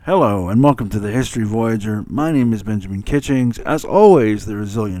Hello, and welcome to the History Voyager. My name is Benjamin Kitchings. As always, there are a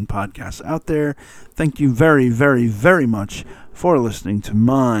zillion podcasts out there. Thank you very, very, very much for listening to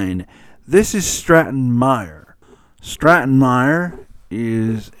mine. This is Stratton Meyer. Stratton Meyer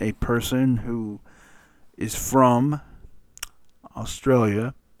is a person who is from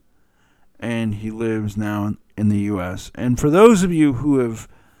Australia, and he lives now in the U.S. And for those of you who have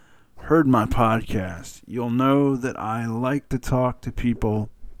heard my podcast, you'll know that I like to talk to people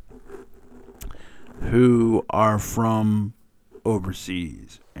who are from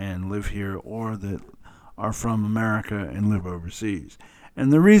overseas and live here, or that are from America and live overseas.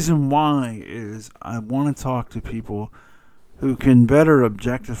 And the reason why is I want to talk to people who can better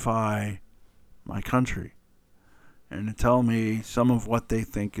objectify my country and to tell me some of what they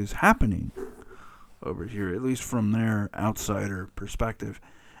think is happening over here, at least from their outsider perspective.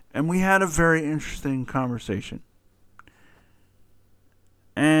 And we had a very interesting conversation.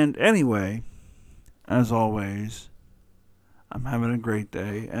 And anyway, as always, I'm having a great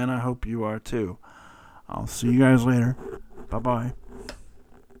day, and I hope you are too. I'll see you guys later. Bye-bye.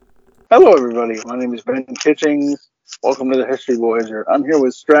 Hello, everybody. My name is Ben Kitchings. Welcome to the History Voyager. I'm here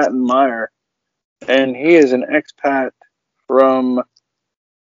with Stratton Meyer, and he is an expat from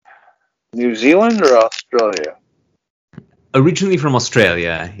New Zealand or Australia? Originally from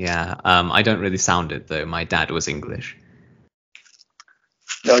Australia, yeah. I don't really sound it, though. My dad was English.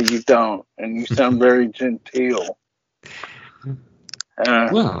 No, you don't. And you sound very genteel.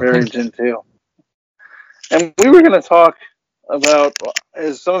 Very genteel. And we were going to talk about,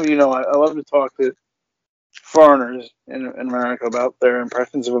 as some of you know, I love to talk to foreigners in America about their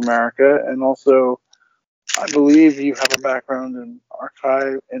impressions of America. And also, I believe you have a background in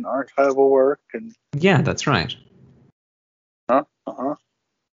archival work. And yeah, that's right. So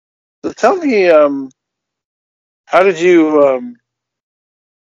tell me, how did you...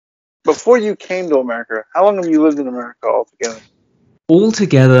 before you came to America, how long have you lived in America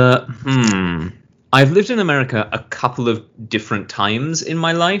altogether? I've lived in America a couple of different times in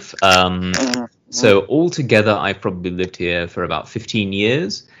my life. So altogether, I've probably lived here for about 15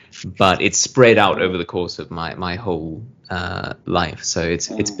 years, but it's spread out over the course of my whole life. So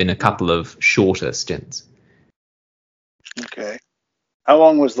it's been a couple of shorter stints. Okay. How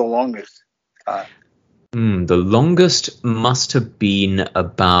long was the longest time? The longest must have been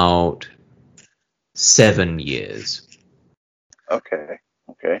about 7 years. Okay.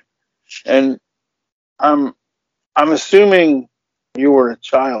 And I'm assuming you were a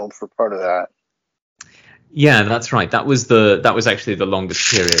child for part of that. Yeah, that's right. That was actually the longest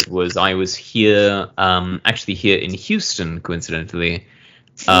period. I was here, actually here in Houston, coincidentally,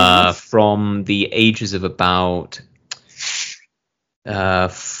 from the ages of about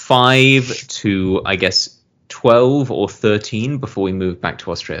 5 to, I guess, 12 or 13 before we moved back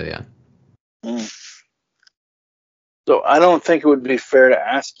to Australia. So I don't think it would be fair to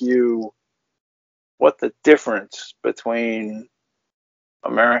ask you what the difference between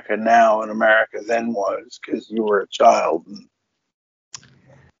America now and America then was, because you were a child.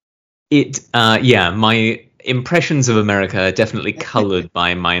 My impressions of America are definitely colored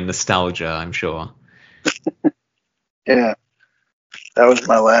by my nostalgia, I'm sure. Yeah. That was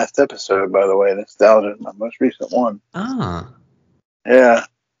my last episode, by the way. Nostalgia, my most recent one. Yeah.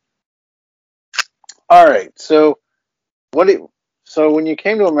 All right. So, when you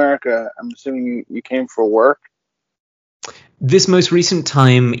came to America, I'm assuming you came for work? This most recent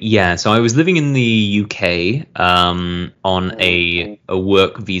time, yeah. So I was living in the UK on a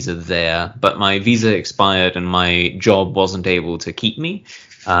work visa there, but my visa expired and my job wasn't able to keep me.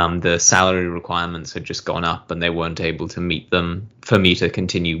 The salary requirements had just gone up and they weren't able to meet them for me to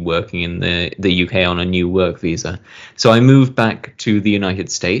continue working in the UK on a new work visa. So I moved back to the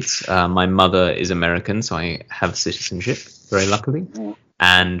United States. My mother is American, so I have citizenship, very luckily,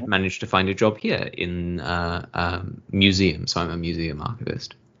 and managed to find a job here in a museum. So I'm a museum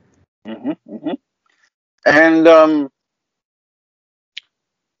archivist. And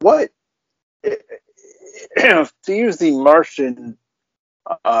what, to use the Martian,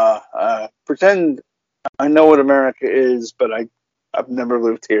 pretend I know what America is, but I've never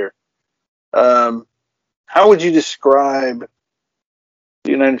lived here. How would you describe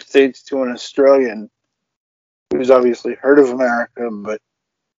the United States to an Australian who's obviously heard of America but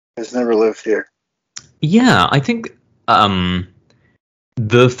has never lived here? Yeah, I think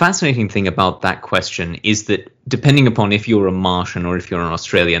the fascinating thing about that question is that depending upon if you're a Martian or if you're an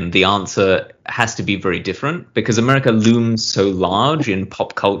Australian, the answer has to be very different, because America looms so large in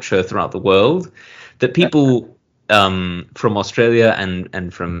pop culture throughout the world that people from Australia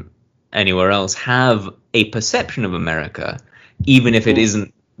and from anywhere else have a perception of America, even if it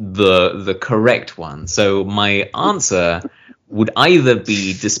isn't the correct one. So my answer would either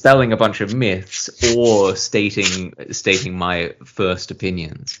be dispelling a bunch of myths or stating my first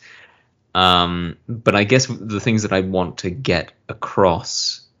opinions. But I guess the things that I want to get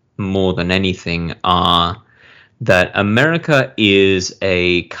across more than anything are that America is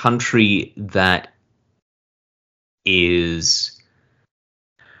a country that is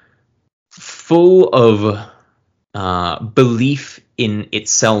full of belief in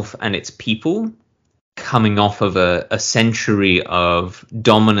itself and its people, coming off of a century of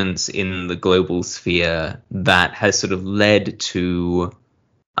dominance in the global sphere that has sort of led to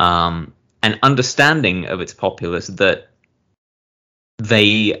an understanding of its populace that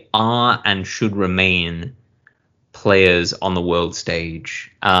they are and should remain players on the world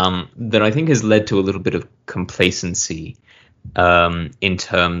stage, that I think has led to a little bit of complacency in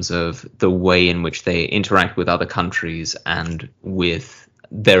terms of the way in which they interact with other countries and with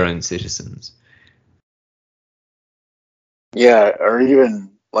their own citizens. Yeah, or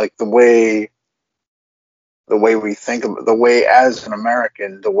even like the way we think of the way as an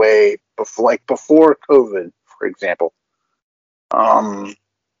American, the way before COVID, for example.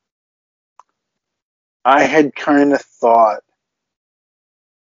 I had kind of thought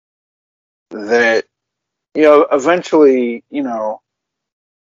that, eventually,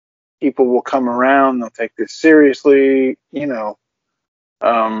 people will come around, they'll take this seriously, and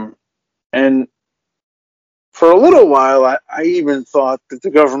for a little while, I even thought that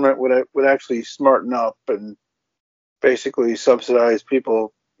the government would actually smarten up and basically subsidize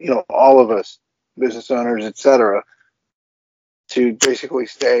people, all of us, business owners, etc., to basically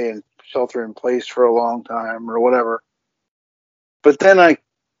stay and shelter in place for a long time or whatever. But then I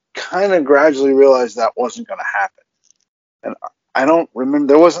kind of gradually realized that wasn't going to happen. And I don't remember,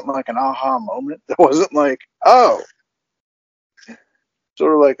 there wasn't like an aha moment. There wasn't like, oh,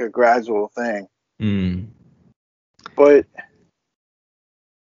 sort of like a gradual thing. But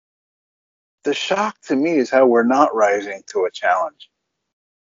the shock to me is how we're not rising to a challenge.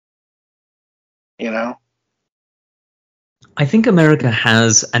 I think America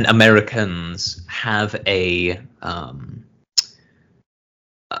has, and Americans have a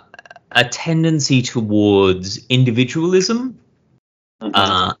tendency towards individualism,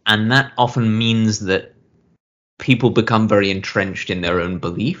 and that often means that people become very entrenched in their own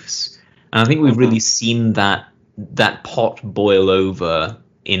beliefs. And I think we've really seen that pot boil over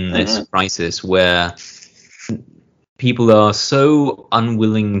in this crisis, where people are so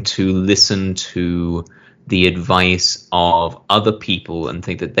unwilling to listen to the advice of other people and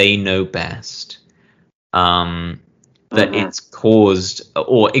think that they know best, that it's caused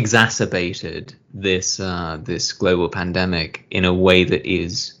or exacerbated this global pandemic in a way that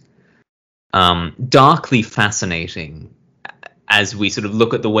is darkly fascinating as we sort of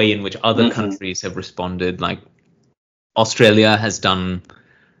look at the way in which other countries have responded. Like Australia has done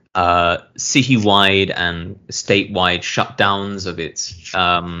citywide and statewide shutdowns of its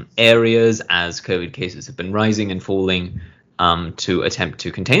areas as COVID cases have been rising and falling, to attempt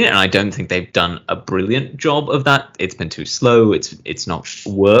to contain it. And I don't think they've done a brilliant job of that. It's been too slow. It's not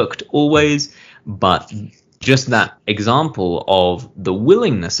worked always. But just that example of the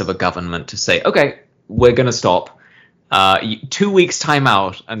willingness of a government to say, okay, we're going to stop. 2 weeks time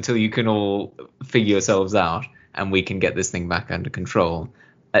out until you can all figure yourselves out and we can get this thing back under control.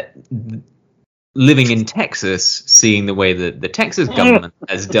 Living in Texas, seeing the way that the Texas government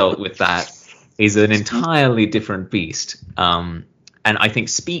has dealt with that is an entirely different beast, and I think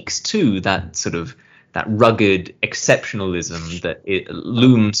speaks to that sort of that rugged exceptionalism that it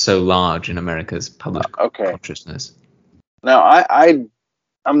looms so large in America's public consciousness. Now, I'm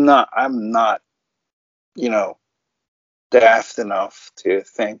not, daft enough to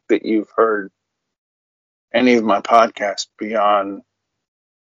think that you've heard any of my podcasts beyond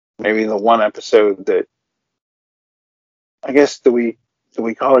maybe the one episode that, I guess, do we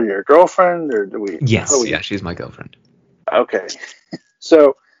call her your girlfriend, or do we? Yes, yeah, she's my girlfriend. Okay.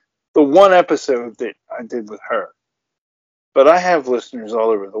 So the one episode that I did with her, but I have listeners all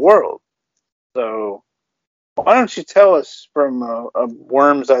over the world. So why don't you tell us from a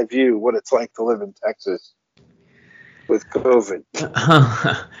worm's eye view what it's like to live in Texas with COVID?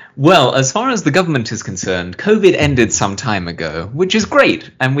 Well, as far as the government is concerned, COVID ended some time ago, which is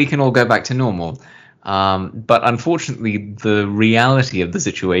great, and we can all go back to normal. But unfortunately, the reality of the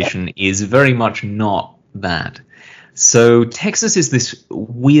situation is very much not that. So Texas is this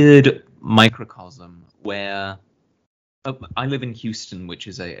weird microcosm where I live in Houston, which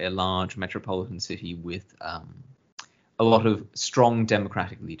is a large metropolitan city with a lot of strong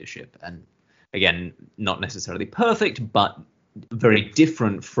democratic leadership. And again, not necessarily perfect, but very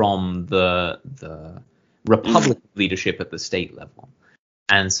different from the Republican leadership at the state level.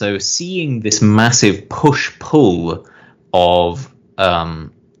 And so seeing this massive push-pull of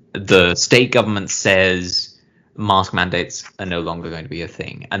the state government says mask mandates are no longer going to be a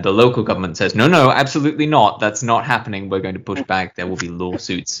thing, and the local government says, no, absolutely not, that's not happening, we're going to push back, there will be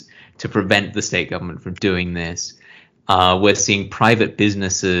lawsuits to prevent the state government from doing this. We're seeing private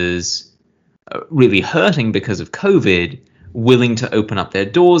businesses really hurting because of COVID, willing to open up their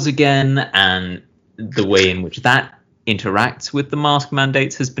doors again, and the way in which that interacts with the mask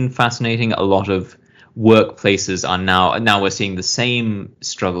mandates has been fascinating. A lot of workplaces are now we're seeing the same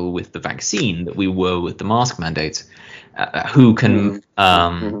struggle with the vaccine that we were with the mask mandates. Who can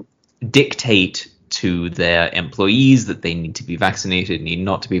dictate to their employees that they need to be vaccinated, need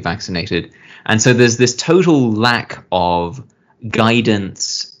not to be vaccinated. And so there's this total lack of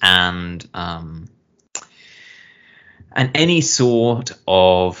guidance and any sort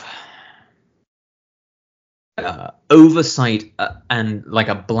of oversight and like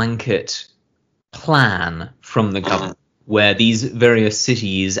a blanket plan from the government, where these various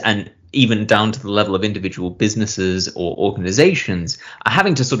cities and even down to the level of individual businesses or organizations are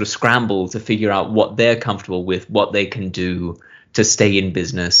having to sort of scramble to figure out what they're comfortable with, what they can do to stay in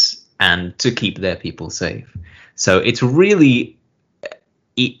business and to keep their people safe. So it's really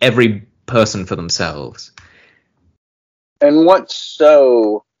every person for themselves. And what's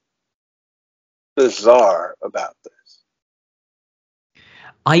so bizarre about this?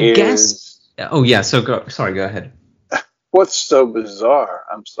 I guess. Oh yeah. So go ahead. What's so bizarre?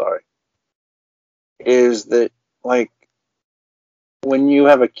 I'm sorry. Is that, like, when you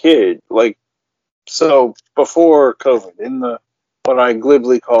have a kid, like, so before COVID, in the what I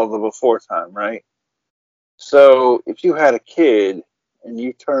glibly call the before time, right? So if you had a kid and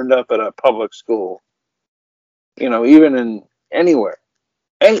you turned up at a public school, you know, even in anywhere,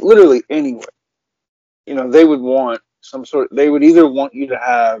 literally anywhere, you know, they would want they would either want you to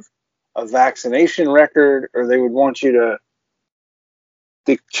have a vaccination record, or they would want you to,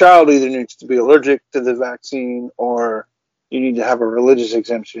 the child either needs to be allergic to the vaccine, or you need to have a religious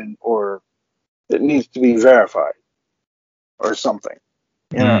exemption, or it needs to be verified or something.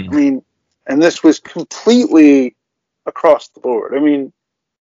 You know, I mean, and this was completely across the board. I mean,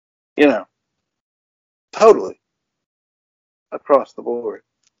 you know, totally across the board.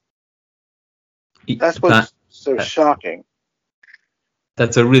 That's what's so shocking.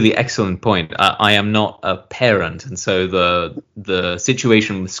 That's a really excellent point. I am not a parent, and so the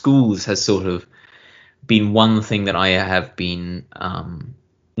situation with schools has sort of been one thing that I have been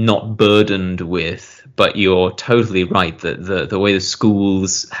not burdened with. But you're totally right that the way the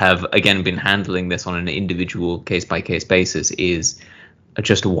schools have, again, been handling this on an individual case-by-case basis is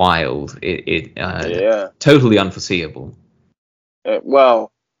just wild. Totally unforeseeable.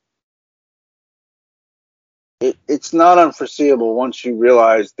 Well, it's not unforeseeable once you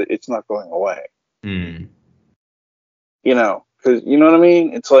realize that it's not going away. You know, because you know what I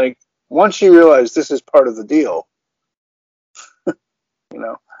mean? It's like, once you realize this is part of the deal, you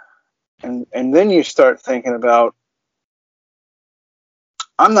know, and then you start thinking about,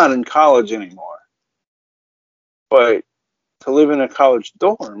 I'm not in college anymore, but to live in a college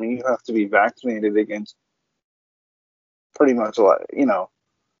dorm, you have to be vaccinated against pretty much a lot, you know,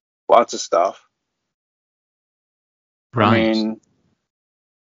 lots of stuff. Right. I mean,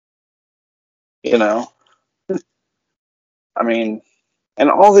 you know, I mean, and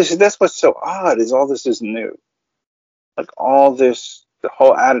all this, that's what's so odd, is all this is new. Like, all this, the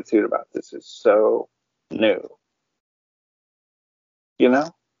whole attitude about this is so new. You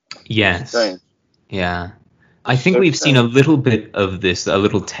know? Yes. Yeah. I think we've seen a little bit of this, a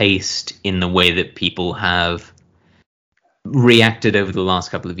little taste in the way that people have reacted over the last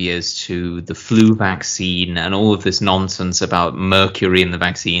couple of years to the flu vaccine and all of this nonsense about mercury in the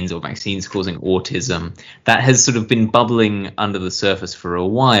vaccines, or vaccines causing autism. That has sort of been bubbling under the surface for a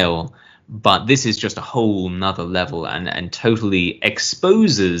while, but this is just a whole nother level and totally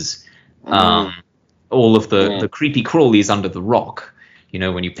exposes all of the creepy crawlies under the rock. You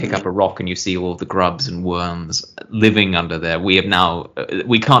know, when you pick up a rock and you see all the grubs and worms living under there, we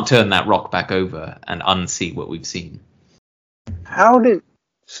can't turn that rock back over and unsee what we've seen.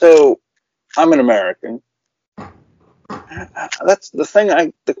 So I'm an American. That's the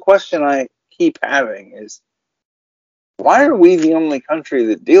thing. The question I keep having is, why are we the only country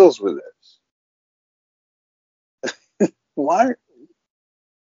that deals with this? Why?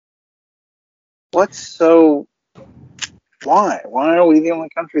 Why are we the only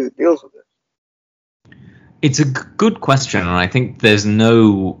country that deals with this? It's a good question, and I think there's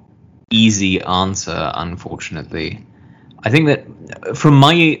no easy answer, unfortunately. I think that from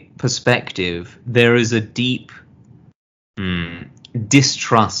my perspective, there is a deep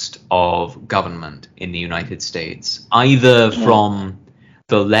distrust of government in the United States, either from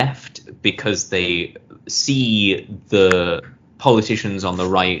the left because they see the politicians on the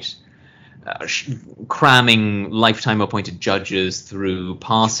right cramming lifetime appointed judges through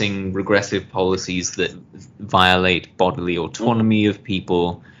passing regressive policies that violate bodily autonomy of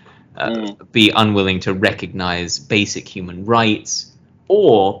people, be unwilling to recognize basic human rights,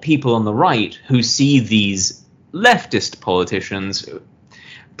 or people on the right who see these leftist politicians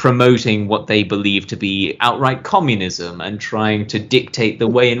promoting what they believe to be outright communism and trying to dictate the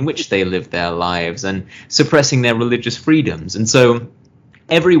way in which they live their lives and suppressing their religious freedoms. And so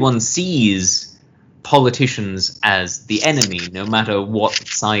everyone sees politicians as the enemy, no matter what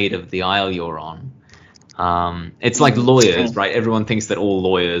side of the aisle you're on. It's like lawyers, right? Everyone thinks that all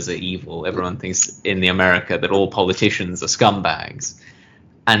lawyers are evil. Everyone thinks in the America that all politicians are scumbags.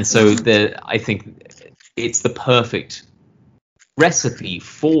 And so I think it's the perfect recipe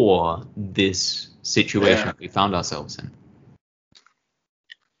for this situation that we found ourselves in.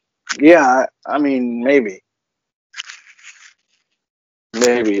 Yeah, I mean, maybe.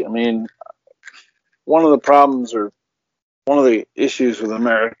 I mean, one of the problems or one of the issues with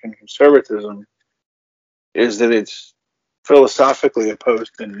American conservatism is that it's philosophically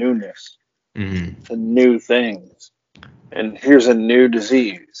opposed to newness, to new things. And here's a new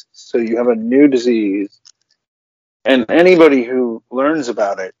disease. So you have a new disease, and anybody who learns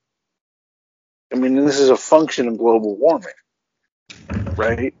about it, I mean, this is a function of global warming,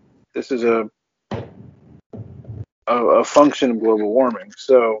 right? This is a function of global warming.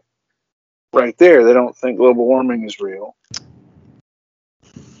 So right there, they don't think global warming is real.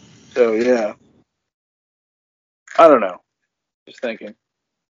 So yeah, I don't know. Just thinking.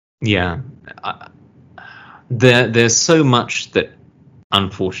 Yeah, there's so much that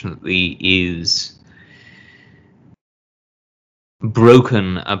unfortunately is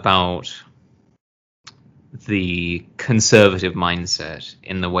broken about the conservative mindset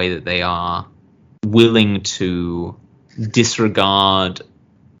in the way that they are willing to disregard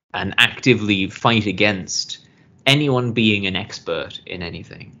and actively fight against anyone being an expert in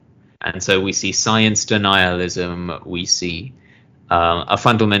anything. And so we see science denialism, we see a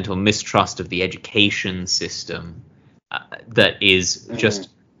fundamental mistrust of the education system that is just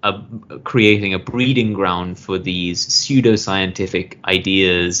creating a breeding ground for these pseudoscientific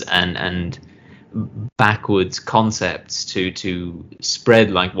ideas and backwards concepts to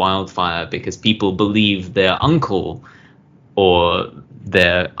spread like wildfire because people believe their uncle or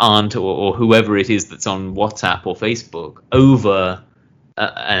their aunt or whoever it is that's on WhatsApp or Facebook over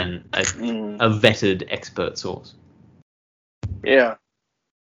a vetted expert source. Yeah,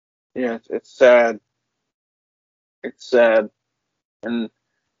 it's sad. It's sad, and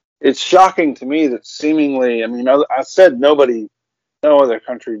it's shocking to me that seemingly, I mean, I said no other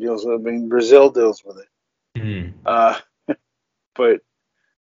country deals with it. I mean, Brazil deals with it. But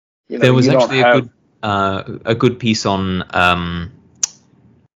there was actually a good piece on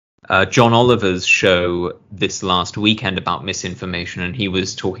John Oliver's show this last weekend about misinformation, and he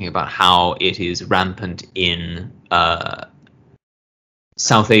was talking about how it is rampant in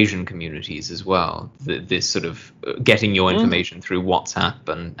South Asian communities as well. This sort of getting your information through WhatsApp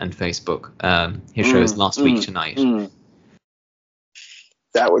and Facebook. His show is last week tonight.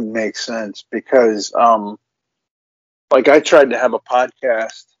 That would make sense because, like, I tried to have a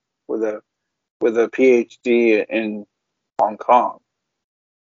podcast with a PhD in Hong Kong,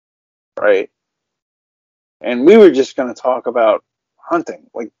 right? And we were just going to talk about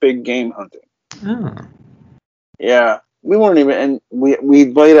hunting, like big game hunting. Oh. Yeah, we weren't even, and we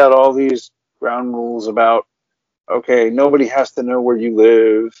laid out all these ground rules about, okay, nobody has to know where you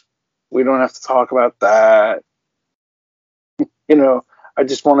live. We don't have to talk about that. I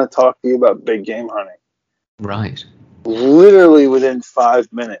just want to talk to you about big game hunting. Right. Literally within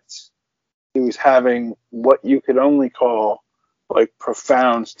 5 minutes, he was having what you could only call like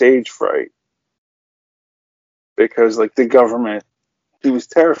profound stage fright. Because like the government, he was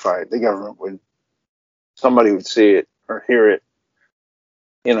terrified. The government somebody would see it or hear it,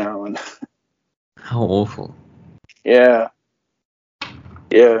 and how awful. Yeah.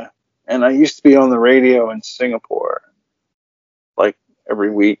 And I used to be on the radio in Singapore, like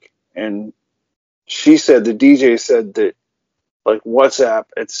every week, and she said, the DJ said that like WhatsApp,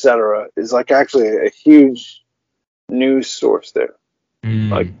 etc., is like actually a huge news source there,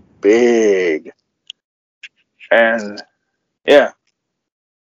 like big, and yeah.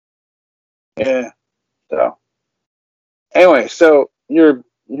 So anyway, so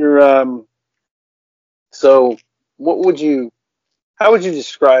so how would you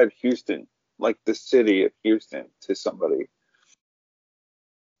describe Houston, like the city of Houston, to somebody?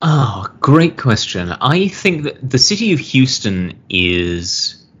 Oh, great question. I think that the city of Houston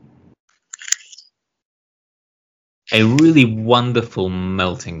is a really wonderful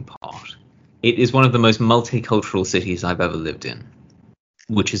melting pot. It is one of the most multicultural cities I've ever lived in,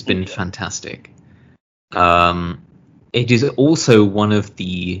 which has been fantastic. It is also one of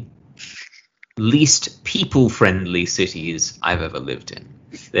the least people-friendly cities I've ever lived in.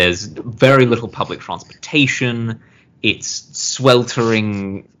 There's very little public transportation. It's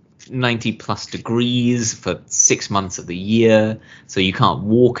sweltering 90 plus degrees for 6 months of the year, so you can't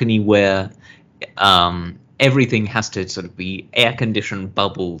walk anywhere. Everything has to sort of be air-conditioned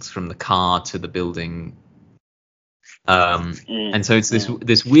bubbles from the car to the building. And so it's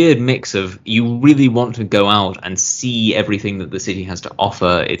this weird mix of, you really want to go out and see everything that the city has to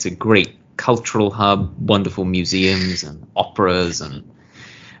offer. It's a great cultural hub, wonderful museums and operas and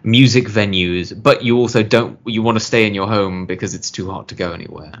music venues, but you also you want to stay in your home because it's too hot to go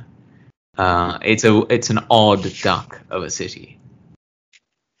anywhere. It's an odd duck of a city.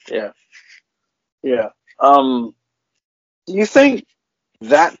 Yeah. Do you think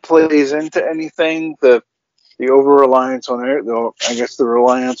that plays into anything? The over reliance on air, the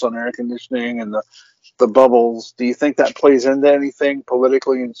reliance on air conditioning and the bubbles. Do you think that plays into anything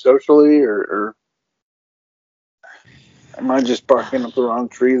politically and socially, or am I just barking up the wrong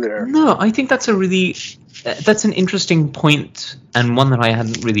tree there? No, I think that's an interesting point, and one that I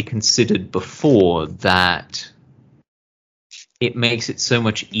hadn't really considered before, that it makes it so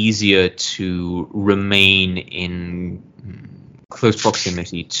much easier to remain in close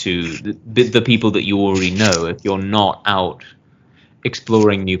proximity to the people that you already know if you're not out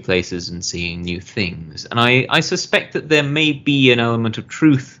exploring new places and seeing new things. And I suspect that there may be an element of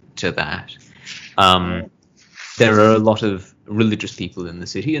truth to that. There are a lot of religious people in the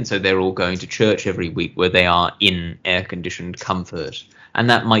city, and so they're all going to church every week where they are in air-conditioned comfort, and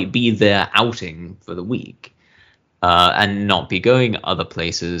that might be their outing for the week, and not be going other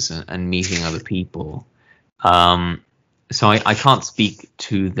places and meeting other people. So I can't speak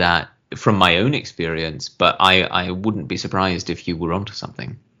to that from my own experience, but I wouldn't be surprised if you were onto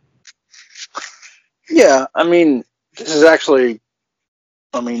something. Yeah, I mean, this is actually,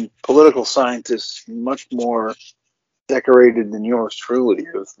 political scientists much more decorated than yours truly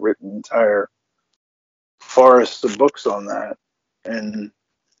have written entire forests of books on that, and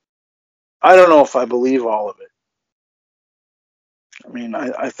I don't know if I believe all of it. I mean,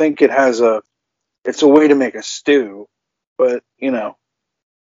 I think it's a way to make a stew, but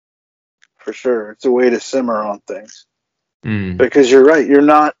for sure, it's a way to simmer on things. Because you're right, you're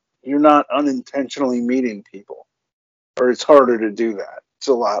not unintentionally meeting people, or it's harder to do that. It's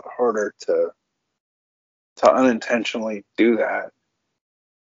a lot harder to unintentionally do that.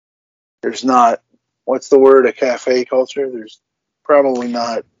 There's not, what's the word, a cafe culture? There's probably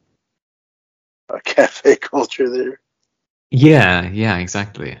not a cafe culture there. Yeah,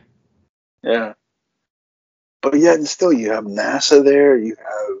 exactly. Yeah. But yet and still you have NASA there, you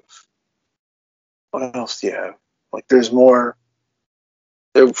have, what else do you have? Like there's more,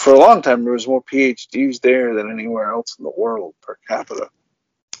 for a long time there was more PhDs there than anywhere else in the world per capita.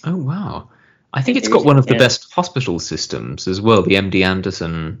 Oh, wow. I think it's got one of the best hospital systems as well. The MD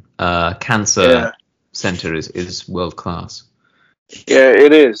Anderson Cancer Center is world class. Yeah,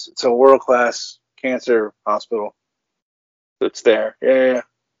 it is. It's a world class cancer hospital that's there. Yeah.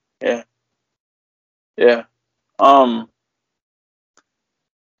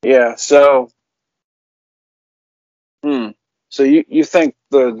 So, so you think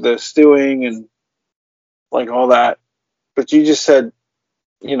the stewing and like all that, but you just said,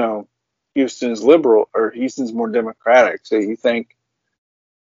 Houston's liberal, or Houston's more democratic. So you think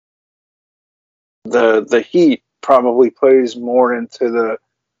the heat probably plays more into the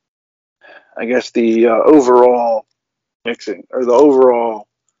overall mixing, or the overall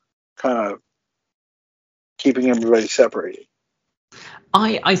kind of keeping everybody separated.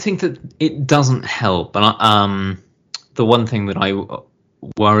 I think that it doesn't help, and the one thing that I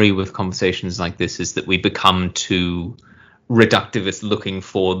worry with conversations like this is that we become too reductivist, looking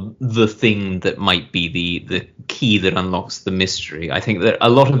for the thing that might be the key that unlocks the mystery. I think that a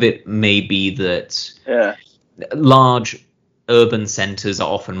lot of it may be that large urban centers are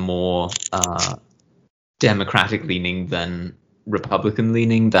often more democratic leaning than Republican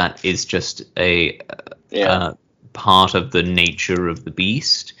leaning. That is just a part of the nature of the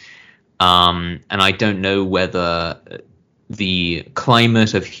beast. And I don't know whether the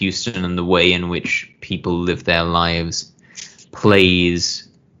climate of Houston and the way in which people live their lives plays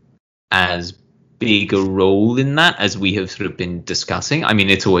as big a role in that as we have sort of been discussing. I mean,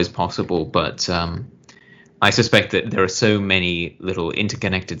 it's always possible, but I suspect that there are so many little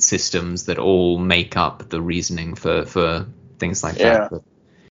interconnected systems that all make up the reasoning for things like that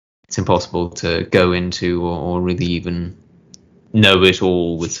it's impossible to go into or really even know it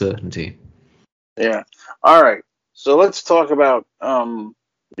all with certainty. Yeah. All right. So let's talk about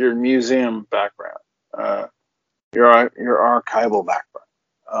your museum background, your archival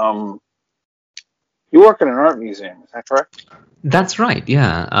background. You work in an art museum, is that correct? That's right,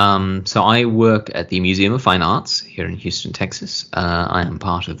 yeah. So I work at the Museum of Fine Arts here in Houston, Texas. I am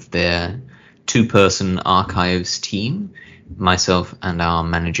part of their 2-person archives team, myself and our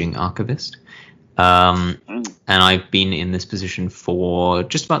managing archivist. And I've been in this position for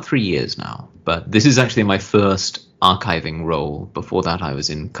just about 3 years now. But this is actually my first archiving role. Before that, I was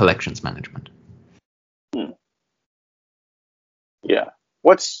in collections management. Yeah.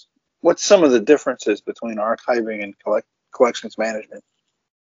 What's some of the differences between archiving and collections management?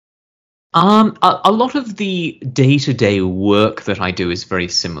 A lot of the day-to-day work that I do is very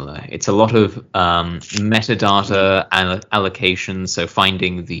similar. It's a lot of metadata allocation, so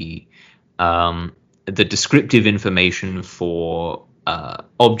finding the descriptive information for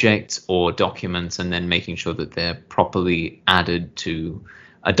objects or documents, and then making sure that they're properly added to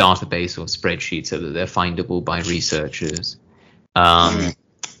a database or spreadsheet so that they're findable by researchers.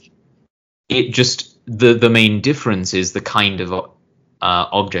 It just the main difference is the kind of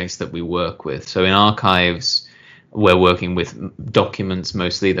objects that we work with. So in archives, we're working with documents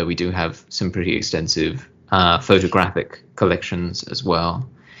mostly, though we do have some pretty extensive photographic collections as well.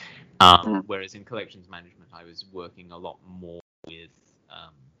 Whereas in collections management, I was working a lot more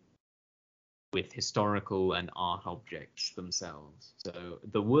with historical and art objects themselves. So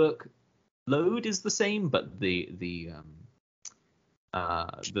the workload is the same, but the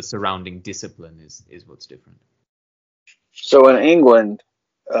surrounding discipline is what's different. So in England,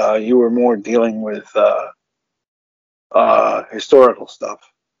 you were more dealing with historical stuff.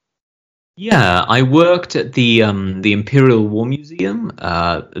 Yeah, I worked at the Imperial War Museum,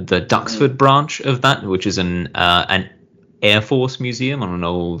 the Duxford branch of that, which is an Air Force museum on an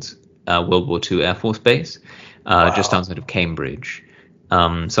old World War II Air Force base, just outside of Cambridge.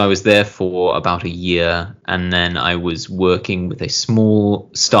 So I was there for about a year, and then I was working with a small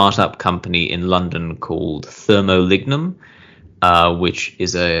startup company in London called Thermolignum, which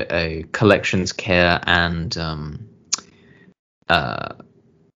is a collections care and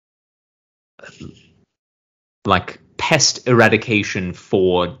like pest eradication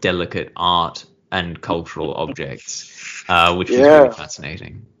for delicate art and cultural objects, which was really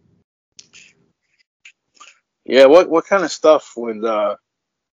fascinating. Yeah, what kind of stuff would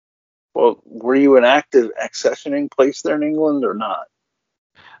were you an active accessioning place there in England or not?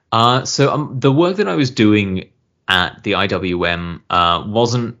 So the work that I was doing at the IWM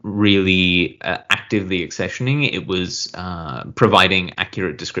wasn't really actively accessioning. It was providing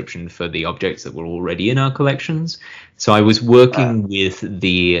accurate description for the objects that were already in our collections. So I was working with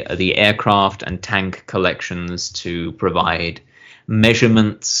the aircraft and tank collections to provide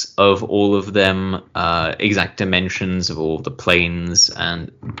measurements of all of them, exact dimensions of all the planes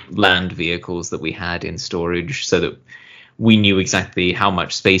and land vehicles that we had in storage, so that we knew exactly how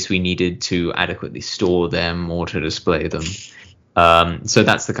much space we needed to adequately store them or to display them. So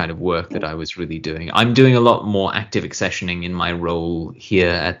that's the kind of work that I was really doing. I'm doing a lot more active accessioning in my role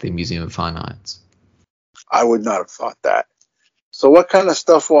here at the Museum of Fine Arts. I would not have thought that. So what kind of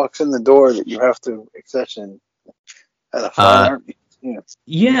stuff walks in the door that you have to accession at a fine art museum?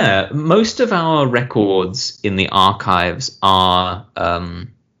 Yeah, most of our records in the archives are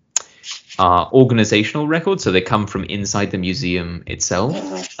organizational records, so they come from inside the museum itself,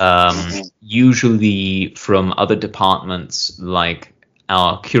 usually from other departments like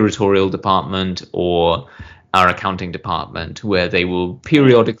our curatorial department or our accounting department, where they will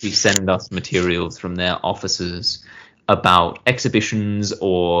periodically send us materials from their offices about exhibitions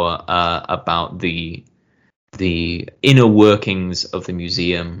or about the inner workings of the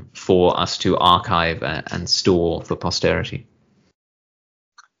museum for us to archive and store for posterity.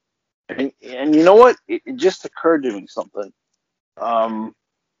 And you know what? It just occurred to me something.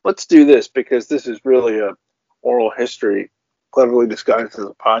 Let's do this, because this is really a oral history cleverly disguised as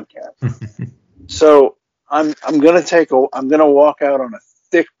a podcast. So I'm gonna walk out on a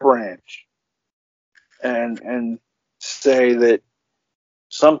thick branch and say that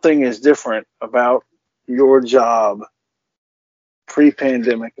something is different about your job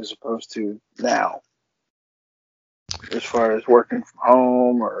pre-pandemic as opposed to now, as far as working from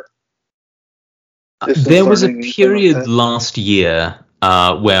home or there was a period last year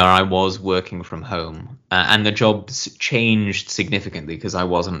where I was working from home, and the jobs changed significantly because I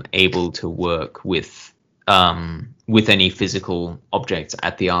wasn't able to work with any physical objects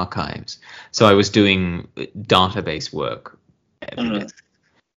at the archives. So I was doing database work every day.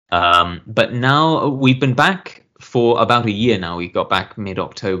 But now we've been back for about a year now. We got back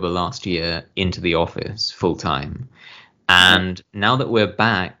mid-October last year into the office full time. And now that we're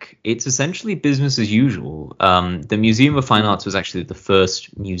back, it's essentially business as usual. The Museum of Fine Arts was actually the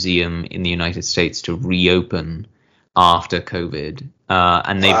first museum in the United States to reopen after COVID.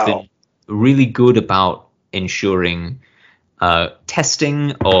 And they've been really good about ensuring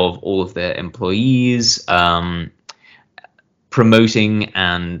testing of all of their employees, promoting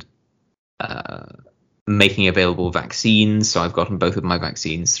and making available vaccines. So I've gotten both of my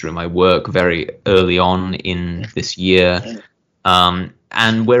vaccines through my work very early on in this year.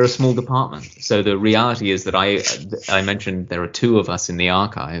 And we're a small department. So the reality is that I mentioned there are two of us in the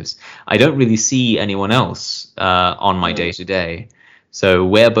archives. I don't really see anyone else on my day-to-day. So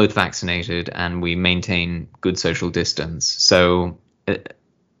we're both vaccinated and we maintain good social distance. So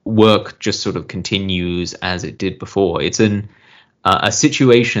work just sort of continues as it did before. It's a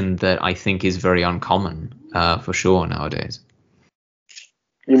situation that I think is very uncommon for sure nowadays.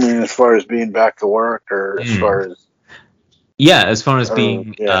 You mean as far as being back to work, or as far as? Yeah, as far as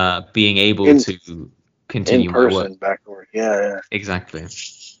being able to continue in person my work. Back to work. Yeah. Exactly.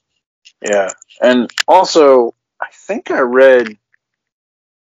 Yeah, and also I think I read.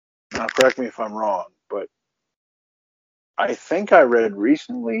 Now, correct me if I'm wrong, but I think I read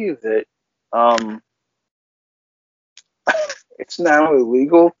recently that it's now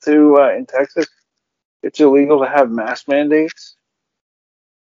illegal to in Texas. It's illegal to have mask mandates,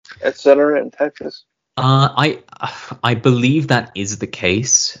 etc. in Texas. I believe that is the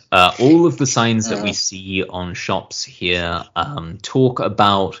case. All of the signs that we see on shops here talk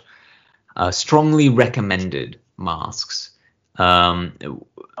about strongly recommended masks.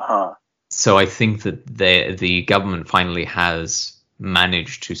 So I think that the government finally has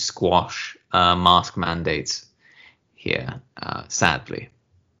managed to squash mask mandates here, sadly.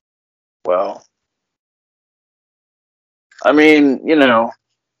 Well, I mean,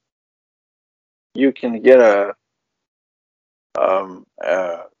 you can get an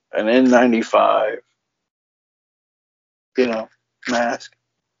N95, mask.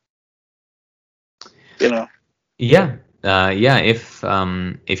 Yeah.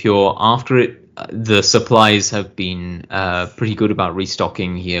 If you're after it, the supplies have been pretty good about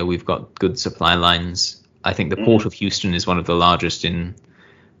restocking here. We've got good supply lines. I think the Port of Houston is one of the largest in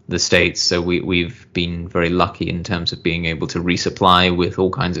the States, so we've been very lucky in terms of being able to resupply with all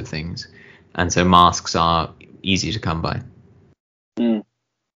kinds of things. And so masks are easy to come by.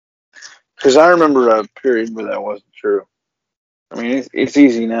 Because I remember a period where that wasn't true. I mean, it's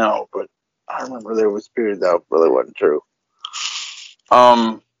easy now, but I remember there was a period that really wasn't true.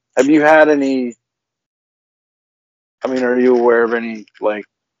 Have you had any? I mean, are you aware of any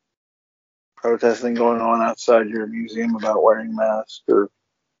protesting going on outside your museum about wearing masks or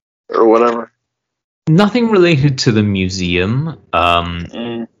whatever? Nothing related to the museum.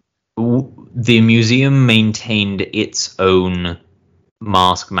 The museum maintained its own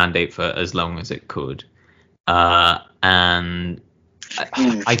mask mandate for as long as it could, and I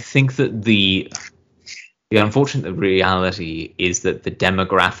think that the unfortunate reality is that the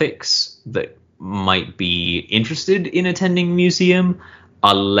demographics that might be interested in attending museum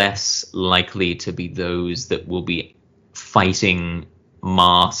are less likely to be those that will be fighting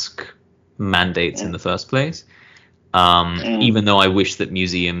mask mandates in the first place. Even though I wish that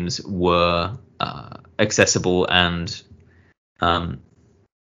museums were accessible and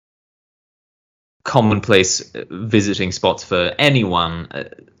commonplace visiting spots for anyone,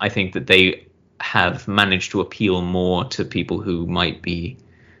 I think that they have managed to appeal more to people who might be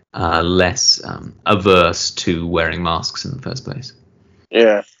less averse to wearing masks in the first place.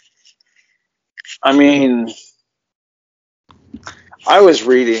 Yeah. I mean, I was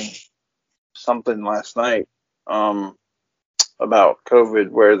reading something last night about COVID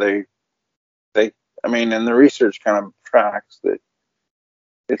where they and the research kind of tracks that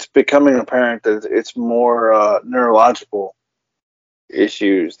it's becoming apparent that it's more neurological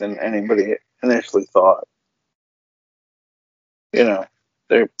issues than anybody initially thought.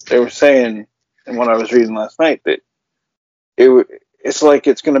 They were saying, and what I was reading last night, that it's like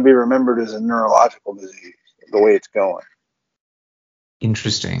it's going to be remembered as a neurological disease the way it's going.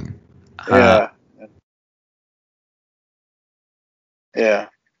 Interesting. Yeah.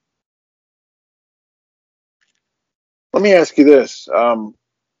 Let me ask you this: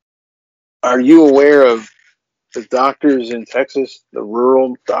 are you aware of the doctors in Texas, the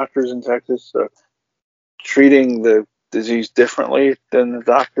rural doctors in Texas, treating the disease differently than the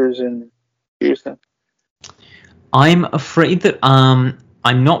doctors in Houston? I'm afraid that I'm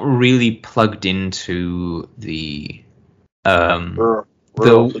not really plugged into the Rural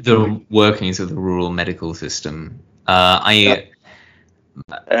the workings of the rural medical system. We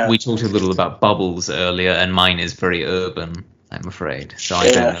talked a little about bubbles earlier, and mine is very urban, I'm afraid. So I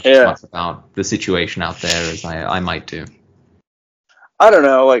don't know as much about the situation out there as I might do. I don't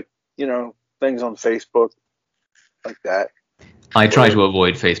know, like, things on Facebook like that. I try to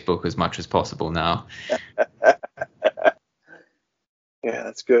avoid Facebook as much as possible now. Yeah,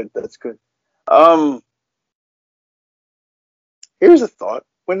 that's good. That's good. Here's a thought.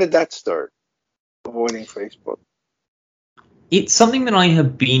 When did that start? Avoiding Facebook. It's something that I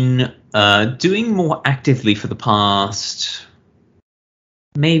have been doing more actively for the past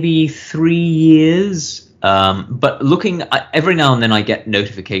maybe 3 years. But looking every now and then, I get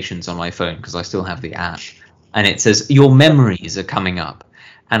notifications on my phone because I still have the app, and it says your memories are coming up.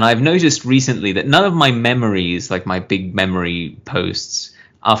 And I've noticed recently that none of my memories, like my big memory posts,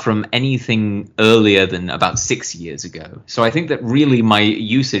 are from anything earlier than about 6 years ago. So I think that really my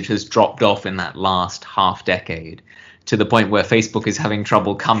usage has dropped off in that last half decade, to the point where Facebook is having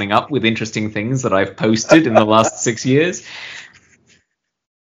trouble coming up with interesting things that I've posted in the last 6 years.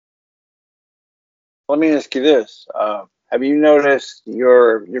 Let me ask you this. Have you noticed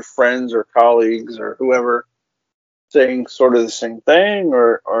your friends or colleagues or whoever saying sort of the same thing,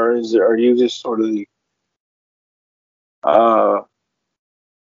 or are you just sort of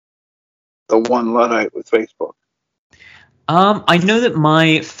the one Luddite with Facebook? I know that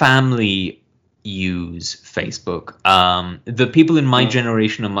my family use Facebook. The people in my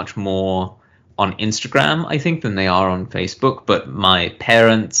generation are much more on Instagram, I think, than they are on Facebook. But my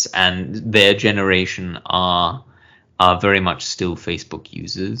parents and their generation are very much still Facebook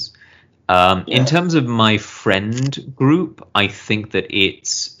users. In terms of my friend group, I think that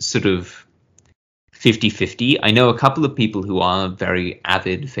it's sort of 50-50. I know a couple of people who are very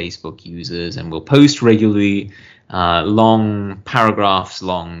avid Facebook users and will post regularly, long paragraphs,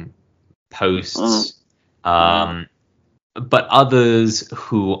 long posts. But others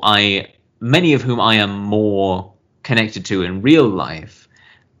many of whom I am more connected to in real life,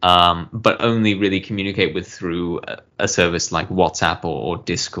 but only really communicate with through a service like WhatsApp or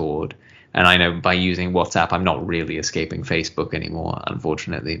Discord. And I know by using WhatsApp, I'm not really escaping Facebook anymore,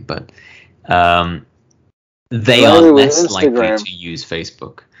 unfortunately. But they are less likely to use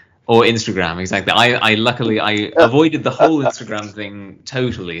Facebook or Instagram. Exactly. I luckily avoided the whole Instagram thing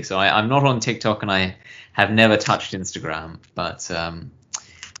totally. So I'm not on TikTok, and I have never touched Instagram. But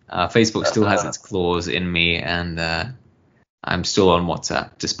Facebook still has its claws in me, and I'm still on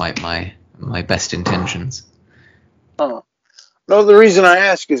WhatsApp despite my best intentions. Oh. No, the reason I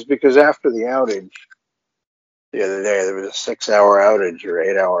ask is because after the outage the other day, there was a 6-hour outage or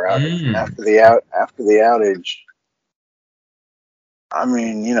 8-hour outage. And after the outage, I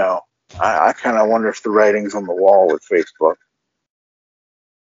mean, I kind of wonder if the writing's on the wall with Facebook.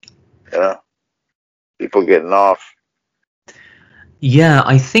 People getting off. Yeah,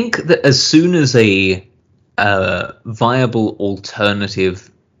 I think that as soon as a viable alternative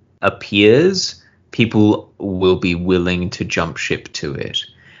appears, people will be willing to jump ship to it.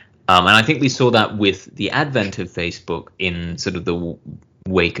 And I think we saw that with the advent of Facebook in sort of the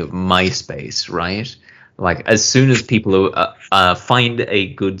wake of MySpace, right? Like, as soon as people find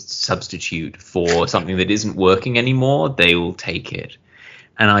a good substitute for something that isn't working anymore, they will take it.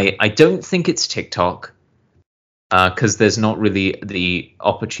 And I don't think it's TikTok, because there's not really the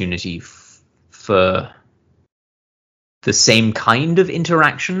opportunity for the same kind of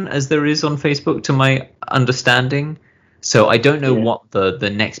interaction as there is on Facebook, to my understanding. So I don't know what the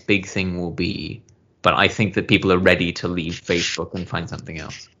next big thing will be, but I think that people are ready to leave Facebook and find something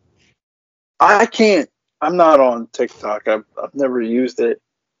else. I can't. I'm not on TikTok. I've never used it.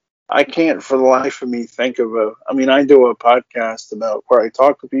 I can't for the life of me think of I do a podcast about where I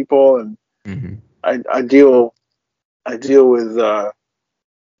talk to people, and I deal with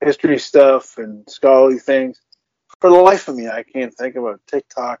history stuff and scholarly things. For the life of me, I can't think of a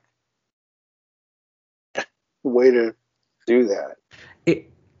TikTok way to do that.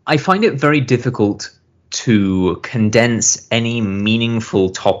 I find it very difficult to condense any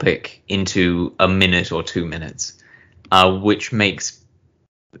meaningful topic into a minute or 2 minutes, which makes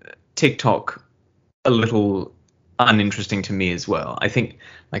TikTok a little uninteresting to me as well. I think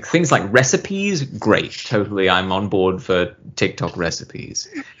like things like recipes, great, totally, I'm on board for TikTok recipes,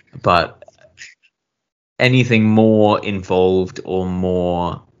 but anything more involved or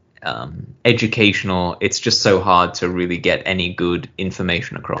more educational. It's just so hard to really get any good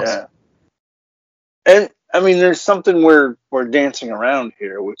information across. Yeah. And I mean, there's something we're dancing around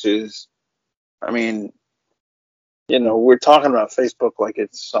here, which is, I mean, we're talking about Facebook like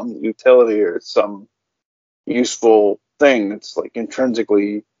it's some utility or it's some useful thing. It's like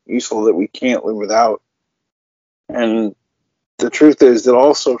intrinsically useful that we can't live without. And the truth is that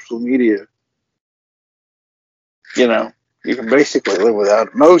all social media, you can basically live without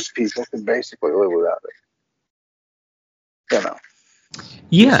it. Most people can basically live without it.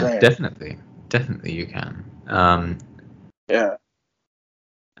 Yeah, definitely you can. Yeah.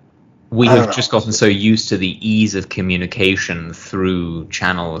 We have just gotten so used to the ease of communication through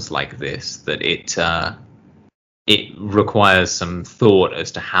channels like this that it requires some thought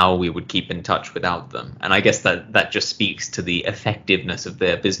as to how we would keep in touch without them. And I guess that just speaks to the effectiveness of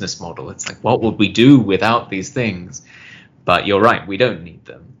their business model. It's like, what would we do without these things? But you're right, we don't need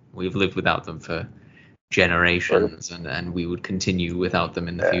them. We've lived without them for generations, and we would continue without them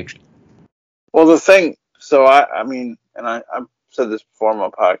in the future. Well, the thing, so I mean, and I've said this before on my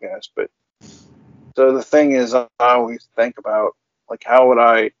podcast, but so the thing is, I always think about, like,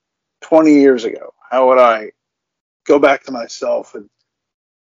 20 years ago, how would I go back to myself and,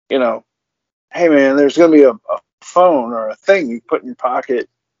 hey man, there's going to be a phone or a thing you put in your pocket.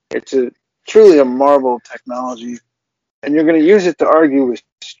 It's truly a marvel of technology, and you're going to use it to argue with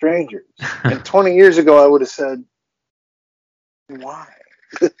strangers. And 20 years ago, I would have said, why?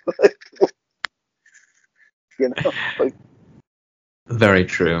 Like, very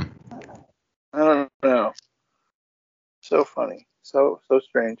true. I don't know. So funny. So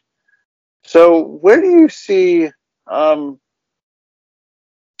strange. So where do you see, so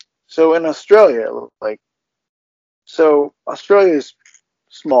in Australia, Australia is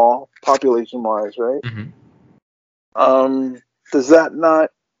small population-wise, right? Mm-hmm. Does that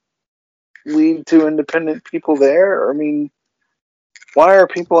not lead to independent people there? I mean, why are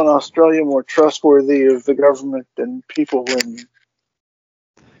people in Australia more trustworthy of the government than people in...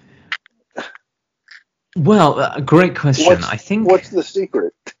 Well, a great question. I think... What's the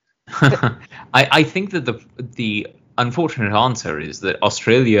secret? I think that the unfortunate answer is that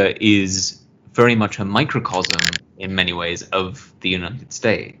Australia is very much a microcosm in many ways of the United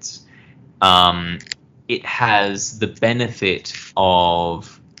States. It has the benefit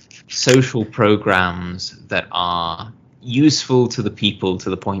of social programs that are useful to the people to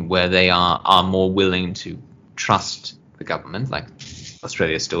the point where they are more willing to trust the government. Like,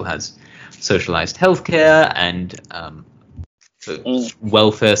 Australia still has socialized healthcare and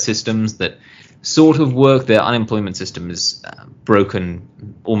welfare systems that sort of work. Their unemployment system is broken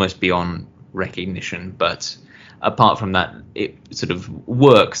almost beyond recognition, but apart from that, it sort of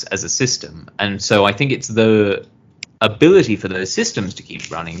works as a system. And so I think it's the ability for those systems to keep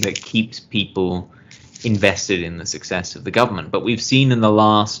running that keeps people invested in the success of the government. But we've seen in the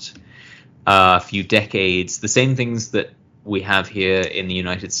last few decades the same things that we have here in the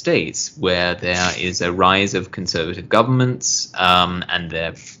United States, where there is a rise of conservative governments and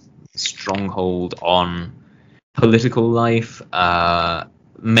their stronghold on political life.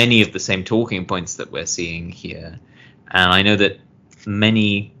 Many of the same talking points that we're seeing here. And I know that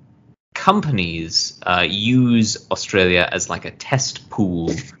many companies use Australia as like a test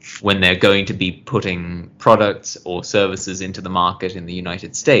pool when they're going to be putting products or services into the market in the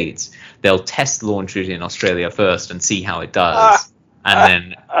United States. They'll test launch it in Australia first and see how it does.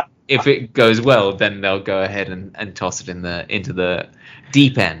 And then if it goes well, then they'll go ahead and toss it into the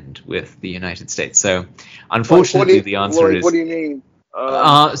deep end with the United States. So unfortunately, the answer is... What do you mean?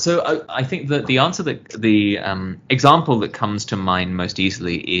 So I think that the answer the example that comes to mind most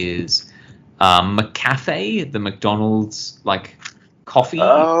easily is McCafe, the McDonald's coffee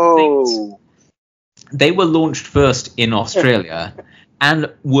things. They were launched first in Australia and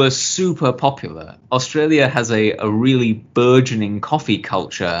were super popular. Australia has a really burgeoning coffee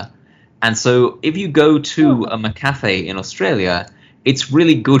culture, and so if you go to a McCafe in Australia, it's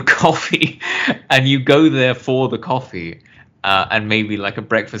really good coffee, and you go there for the coffee. And maybe like a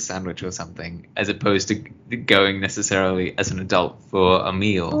breakfast sandwich or something, as opposed to going necessarily as an adult for a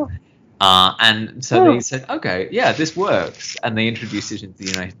meal. And so they said, okay, yeah, this works. And they introduced it into the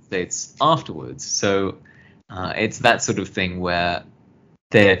United States afterwards. So it's that sort of thing where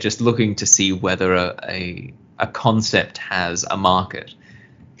they're just looking to see whether a concept has a market.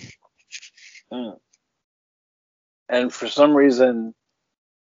 And for some reason,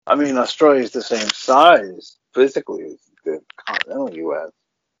 I mean, Australia is the same size physically as the continental U.S.,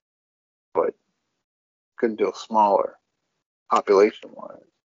 but a good deal smaller population-wise.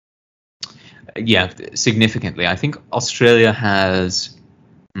 Yeah, significantly. I think Australia has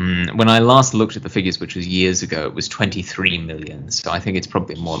When I last looked at the figures, which was years ago, it was 23 million. So I think it's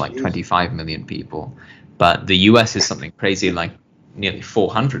probably more like 25 million people. But the US is something crazy like nearly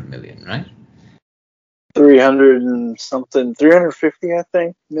 400 million, right? 300 and something, 350, I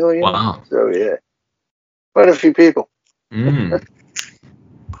think, million. Wow. So, yeah. Quite a few people. Mm.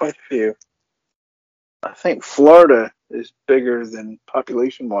 Quite a few. I think Florida is bigger than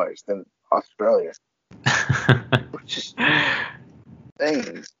population-wise than Australia, which is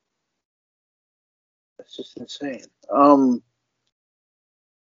insane. That's just insane.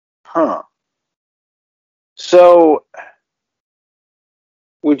 So,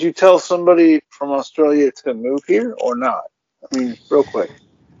 would you tell somebody from Australia to move here or not? I mean, real quick.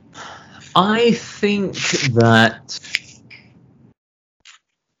 I think that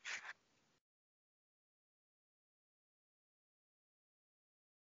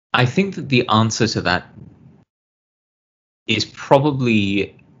the answer to that is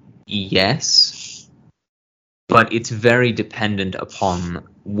probably yes, but it's very dependent upon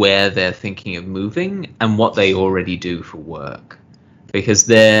where they're thinking of moving and what they already do for work. Because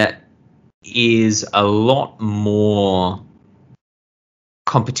there is a lot more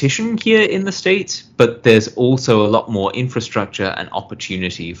competition here in the States, but there's also a lot more infrastructure and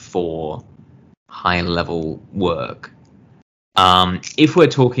opportunity for high-level work. If we're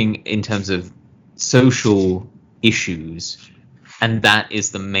talking in terms of social issues, and that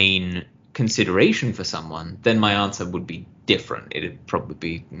is the main consideration for someone, then my answer would be different. It'd probably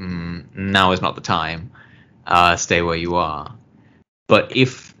be, now is not the time, stay where you are. But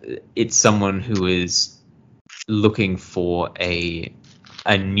if it's someone who is looking for a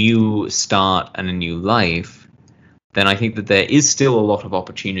new start and a new life, then I think that there is still a lot of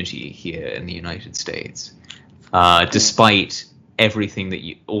opportunity here in the United States, despite everything that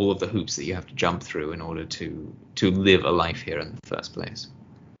all of the hoops that you have to jump through in order to live a life here in the first place.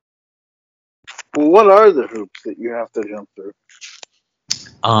 Well, what are the hoops that you have to jump through?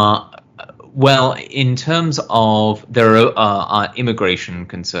 Well, in terms of, there are immigration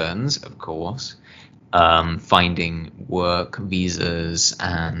concerns, of course, finding work, visas,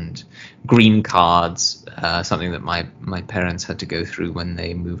 and green cards, something that my parents had to go through when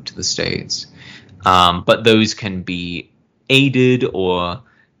they moved to the States. But those can be aided or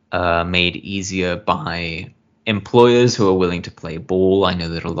made easier by employers who are willing to play ball. I know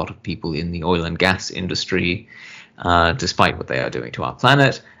that a lot of people in the oil and gas industry, despite what they are doing to our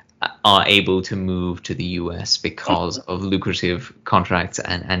planet, are able to move to the US because of lucrative contracts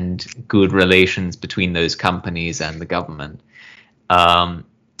and good relations between those companies and the government.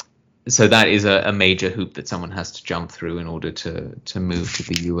 So that is a major hoop that someone has to jump through in order to move to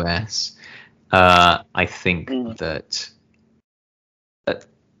the US. I think that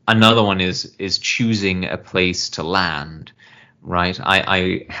another one is choosing a place to land, right?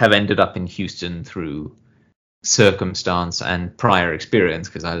 I have ended up in Houston through circumstance and prior experience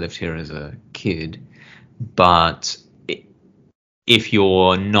because I lived here as a kid. But if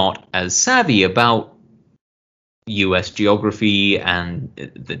you're not as savvy about US geography and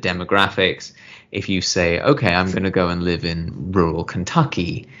the demographics, if you say, okay, I'm going to go and live in rural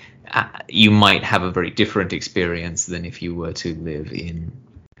Kentucky, you might have a very different experience than if you were to live in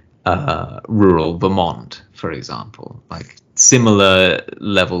rural Vermont, for example. Like similar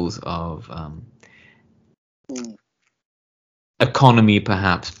levels of economy,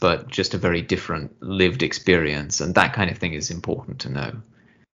 perhaps, but just a very different lived experience, and that kind of thing is important to know.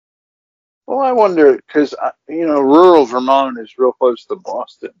 Well, I wonder, because, rural Vermont is real close to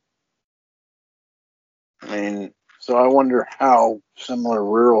Boston. I mean, so I wonder how similar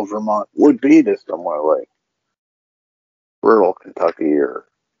rural Vermont would be to somewhere like rural Kentucky or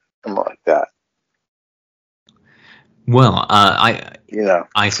something like that. Well,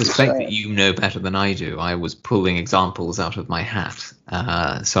 I suspect that you know better than I do. I was pulling examples out of my hat.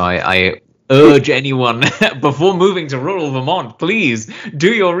 So I urge anyone, before moving to rural Vermont, please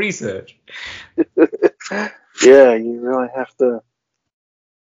do your research. Yeah, you really have to.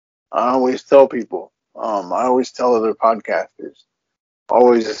 I always tell people, I always tell other podcasters,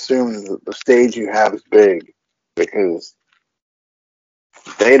 always assume that the stage you have is big, because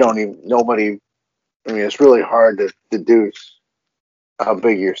nobody, I mean, it's really hard to deduce how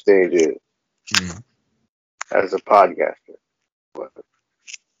big your stage is as a podcaster. But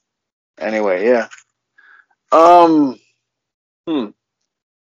anyway, yeah.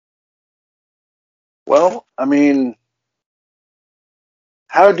 Well, I mean,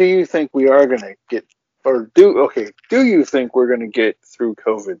 how do you think we are going to get, do you think we're going to get through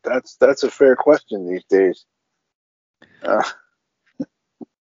COVID? That's a fair question these days.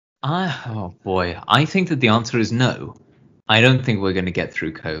 Oh boy, I think that the answer is no. I don't think we're going to get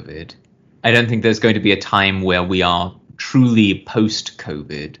through COVID. I don't think there's going to be a time where we are truly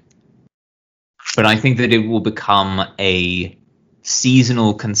post-COVID. But I think that it will become a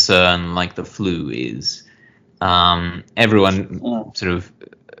seasonal concern like the flu is. Everyone sort of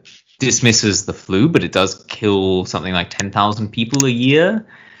dismisses the flu, but it does kill something like 10,000 people a year,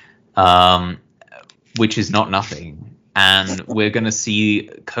 which is not nothing. And we're going to see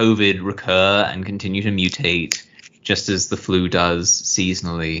COVID recur and continue to mutate just as the flu does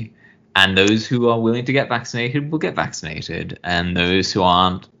seasonally. And those who are willing to get vaccinated will get vaccinated, and those who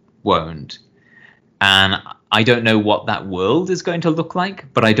aren't won't. And I don't know what that world is going to look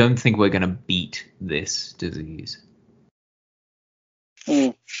like, but I don't think we're going to beat this disease.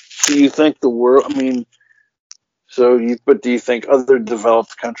 Do you think the world, I mean, but do you think other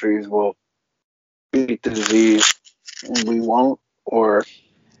developed countries will beat the disease and we won't? Or?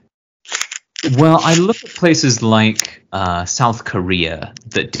 Well, I look at places like South Korea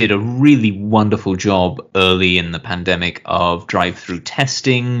that did a really wonderful job early in the pandemic of drive-through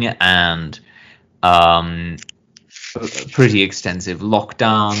testing and pretty extensive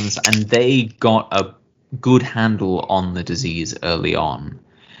lockdowns, and they got a good handle on the disease early on.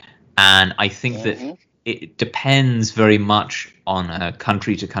 And I think that it depends very much on a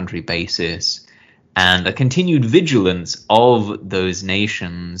country-to-country basis and a continued vigilance of those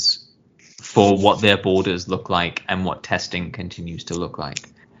nations for what their borders look like and what testing continues to look like.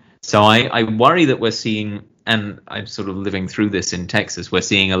 So I worry that we're seeing, and I'm sort of living through this in Texas, we're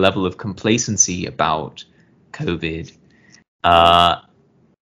seeing a level of complacency about COVID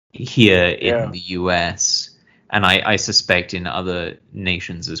here in the US, and I suspect in other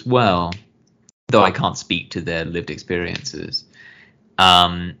nations as well, though I can't speak to their lived experiences.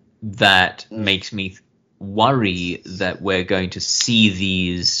 That makes me worry that we're going to see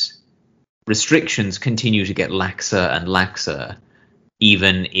these restrictions continue to get laxer and laxer,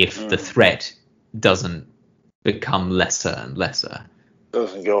 even if the threat doesn't become lesser and lesser.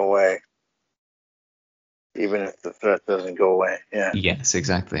 Doesn't go away. Even if the threat doesn't go away. Yeah. Yes,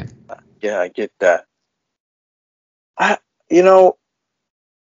 exactly. Yeah, I get that. I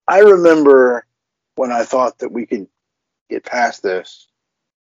remember when I thought that we could get past this,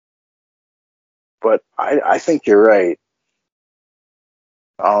 but I think you're right.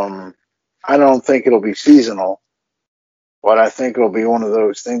 I don't think it'll be seasonal, but I think it'll be one of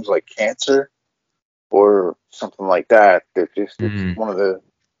those things like cancer or something like that. That just it's one of the,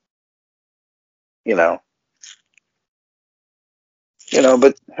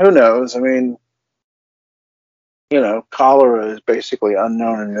 but who knows? I mean, cholera is basically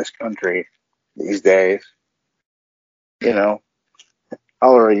unknown in this country these days.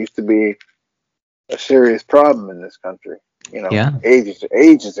 Cholera used to be a serious problem in this country.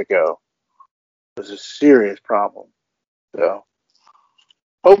 Ages ago. It was a serious problem. So,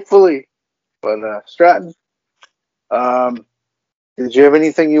 hopefully, but Stratton, did you have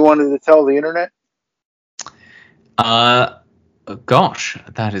anything you wanted to tell the internet? Gosh,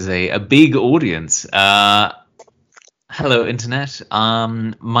 that is a big audience. Hello, internet.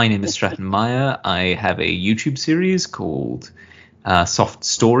 My name is Stratton Meyer. I have a YouTube series called Soft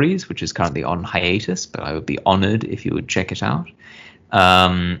Stories, which is currently on hiatus, but I would be honored if you would check it out.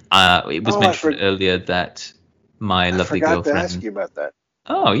 It was mentioned earlier that my lovely girlfriend. I forgot to ask you about that.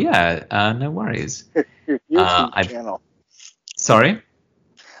 Oh yeah, no worries. Your YouTube channel. Sorry.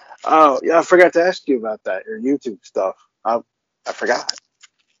 Oh yeah, I forgot to ask you about that. Your YouTube stuff. I forgot.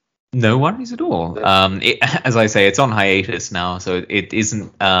 No worries at all. As I say, it's on hiatus now, so it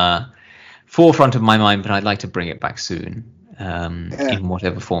isn't forefront of my mind, but I'd like to bring it back soon, in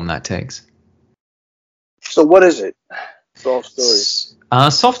whatever form that takes. So what is it? Soft Stories.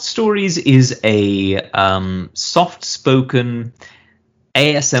 Soft Stories is a soft-spoken,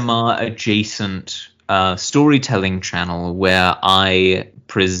 ASMR-adjacent storytelling channel where I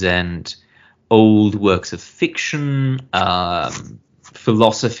present old works of fiction,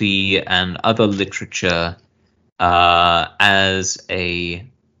 philosophy, and other literature as a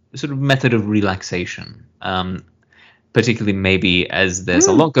sort of method of relaxation. Particularly maybe as there's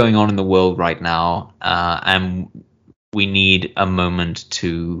a lot going on in the world right now, and we need a moment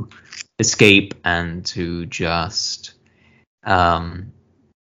to escape and to just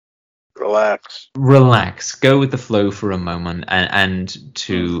relax, go with the flow for a moment, and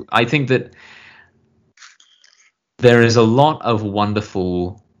to I think that there is a lot of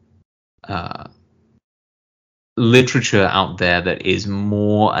wonderful literature out there that is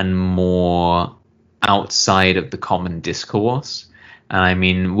more and more outside of the common discourse, And I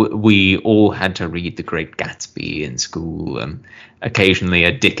mean, we all had to read The Great Gatsby in school, and occasionally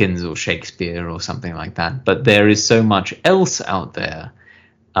a Dickens or Shakespeare or something like that. But there is so much else out there.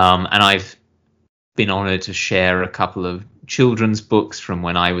 And I've been honored to share a couple of children's books from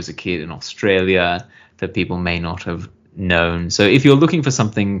when I was a kid in Australia that people may not have known. So if you're looking for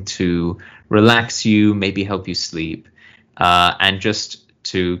something to relax you, maybe help you sleep, and just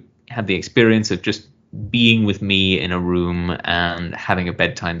to have the experience of just being with me in a room and having a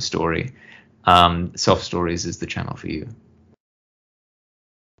bedtime story, Soft Stories is the channel for you.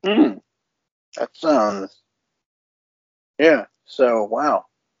 That sounds... Yeah, so, wow.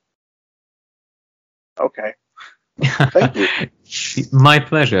 Okay. Thank you. My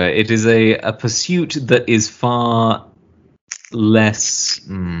pleasure. It is a pursuit that is far less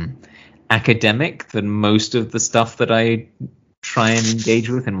academic than most of the stuff that I try and engage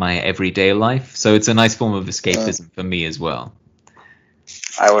with in my everyday life. So it's a nice form of escapism for me as well.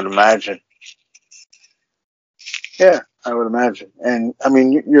 I would imagine. Yeah, I would imagine. And I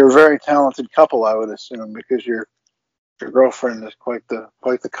mean, you're a very talented couple, I would assume, because your girlfriend is quite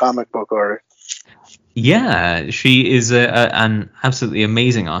the comic book artist. Yeah, she is an absolutely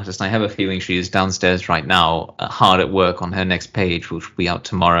amazing artist. I have a feeling she is downstairs right now, hard at work on her next page, which will be out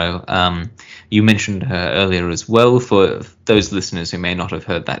tomorrow. You mentioned her earlier as well. For those listeners who may not have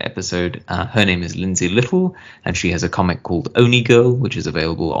heard that episode, her name is Lindsay Little, and she has a comic called Oni Girl, which is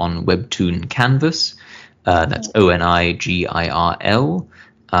available on Webtoon Canvas. That's ONIGIRL.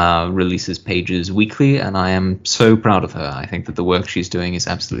 Releases pages weekly, and I am so proud of her. I think that the work she's doing is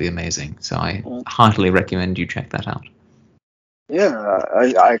absolutely amazing. So I heartily recommend you check that out. Yeah,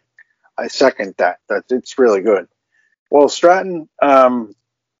 I second that. It's really good. Well, Stratton,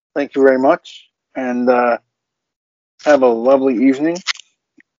 thank you very much, and have a lovely evening.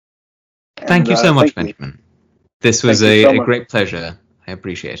 Thank you so much, Benjamin. This was a great pleasure. I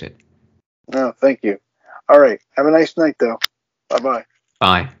appreciate it. No, thank you. All right. Have a nice night, though. Bye-bye.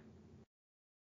 Bye.